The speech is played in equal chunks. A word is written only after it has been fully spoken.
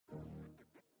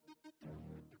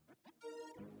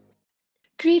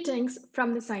Greetings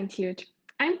from the Scientuit.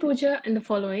 I'm Pooja, and the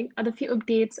following are the few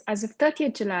updates as of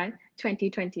 30th July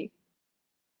 2020.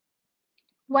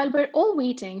 While we're all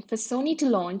waiting for Sony to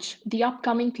launch the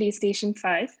upcoming PlayStation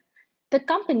 5, the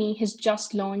company has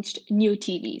just launched new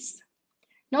TVs.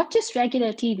 Not just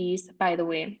regular TVs, by the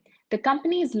way. The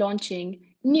company is launching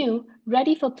new,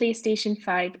 ready for PlayStation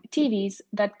 5 TVs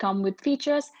that come with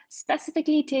features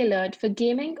specifically tailored for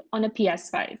gaming on a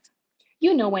PS5.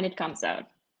 You know when it comes out.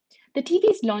 The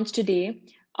TVs launched today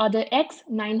are the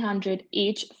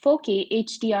X900H 4K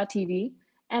HDR TV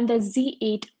and the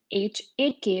Z8H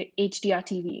 8K HDR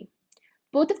TV.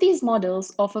 Both of these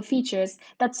models offer features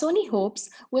that Sony hopes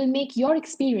will make your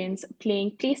experience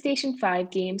playing PlayStation 5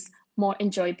 games more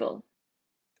enjoyable.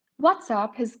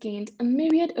 WhatsApp has gained a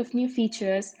myriad of new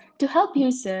features to help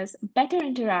users better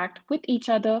interact with each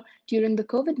other during the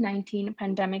COVID-19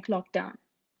 pandemic lockdown.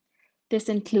 This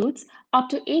includes up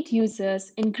to 8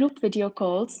 users in group video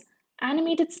calls,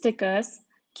 animated stickers,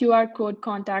 QR code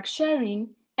contact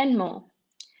sharing, and more.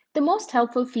 The most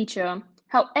helpful feature,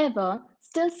 however,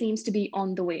 still seems to be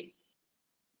on the way.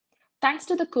 Thanks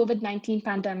to the COVID-19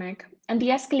 pandemic and the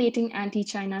escalating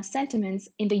anti-China sentiments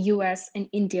in the US and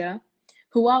India,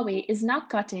 Huawei is now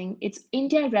cutting its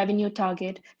India revenue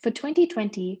target for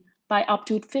 2020 by up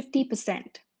to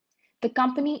 50%. The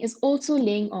company is also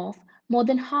laying off more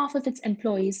than half of its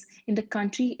employees in the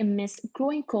country amidst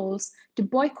growing calls to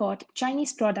boycott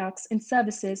Chinese products and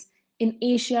services in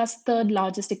Asia's third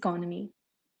largest economy.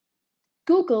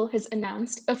 Google has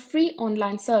announced a free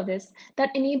online service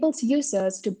that enables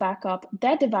users to back up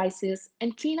their devices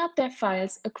and clean up their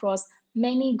files across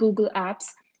many Google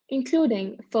apps,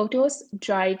 including Photos,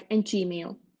 Drive, and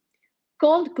Gmail.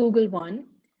 Called Google One,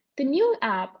 the new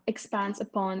app expands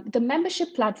upon the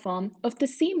membership platform of the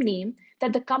same name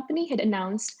that the company had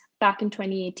announced back in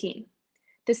 2018.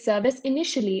 The service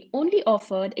initially only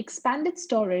offered expanded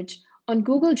storage on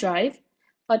Google Drive,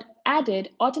 but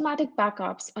added automatic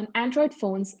backups on Android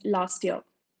phones last year.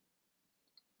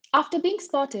 After being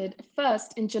spotted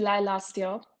first in July last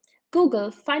year,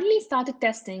 Google finally started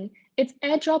testing its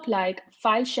AirDrop-like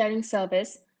file sharing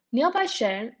service, Nearby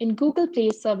Share, in Google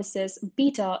Play Services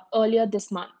beta earlier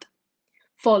this month,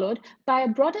 followed by a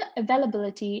broader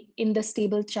availability in the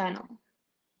stable channel.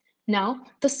 Now,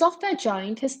 the software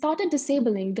giant has started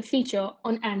disabling the feature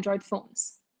on Android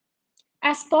phones.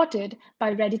 As spotted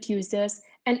by Reddit users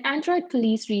and Android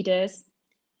police readers,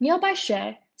 Nearby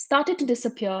Share started to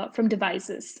disappear from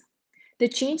devices. The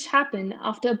change happened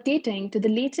after updating to the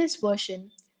latest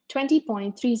version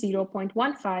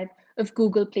 20.30.15 of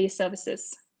Google Play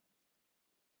Services.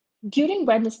 During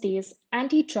Wednesday's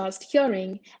antitrust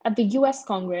hearing at the US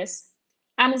Congress,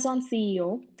 Amazon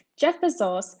CEO Jeff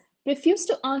Bezos refused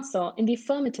to answer in the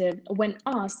affirmative when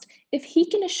asked if he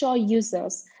can assure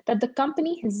users that the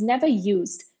company has never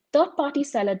used third-party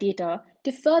seller data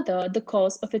to further the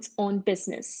cause of its own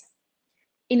business.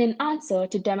 In an answer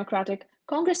to Democratic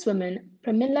Congresswoman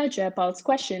Pramila Jayapal's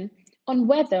question on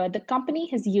whether the company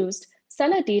has used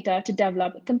seller data to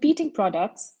develop competing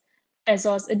products,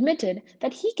 Bezos admitted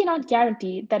that he cannot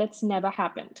guarantee that it's never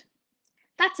happened.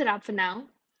 That's a wrap for now.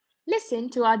 Listen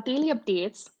to our daily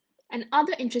updates and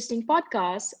other interesting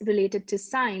podcasts related to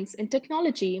science and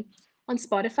technology on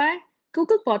Spotify,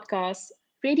 Google Podcasts,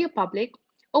 Radio Public,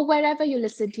 or wherever you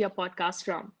listen to your podcast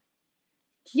from.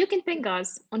 You can ping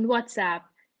us on WhatsApp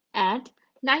at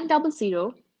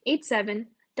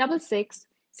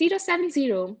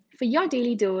 900-8766-070 for your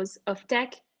daily dose of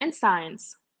tech and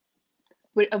science.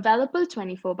 We're available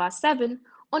 24/7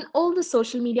 on all the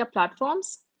social media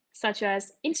platforms such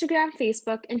as Instagram,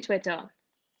 Facebook, and Twitter.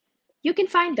 You can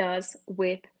find us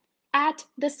with at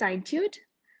the Scientuit,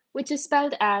 which is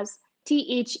spelled as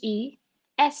THESCIENTUIT.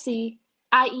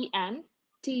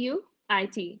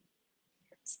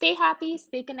 Stay happy,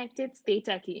 stay connected, stay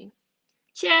techy.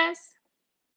 Cheers!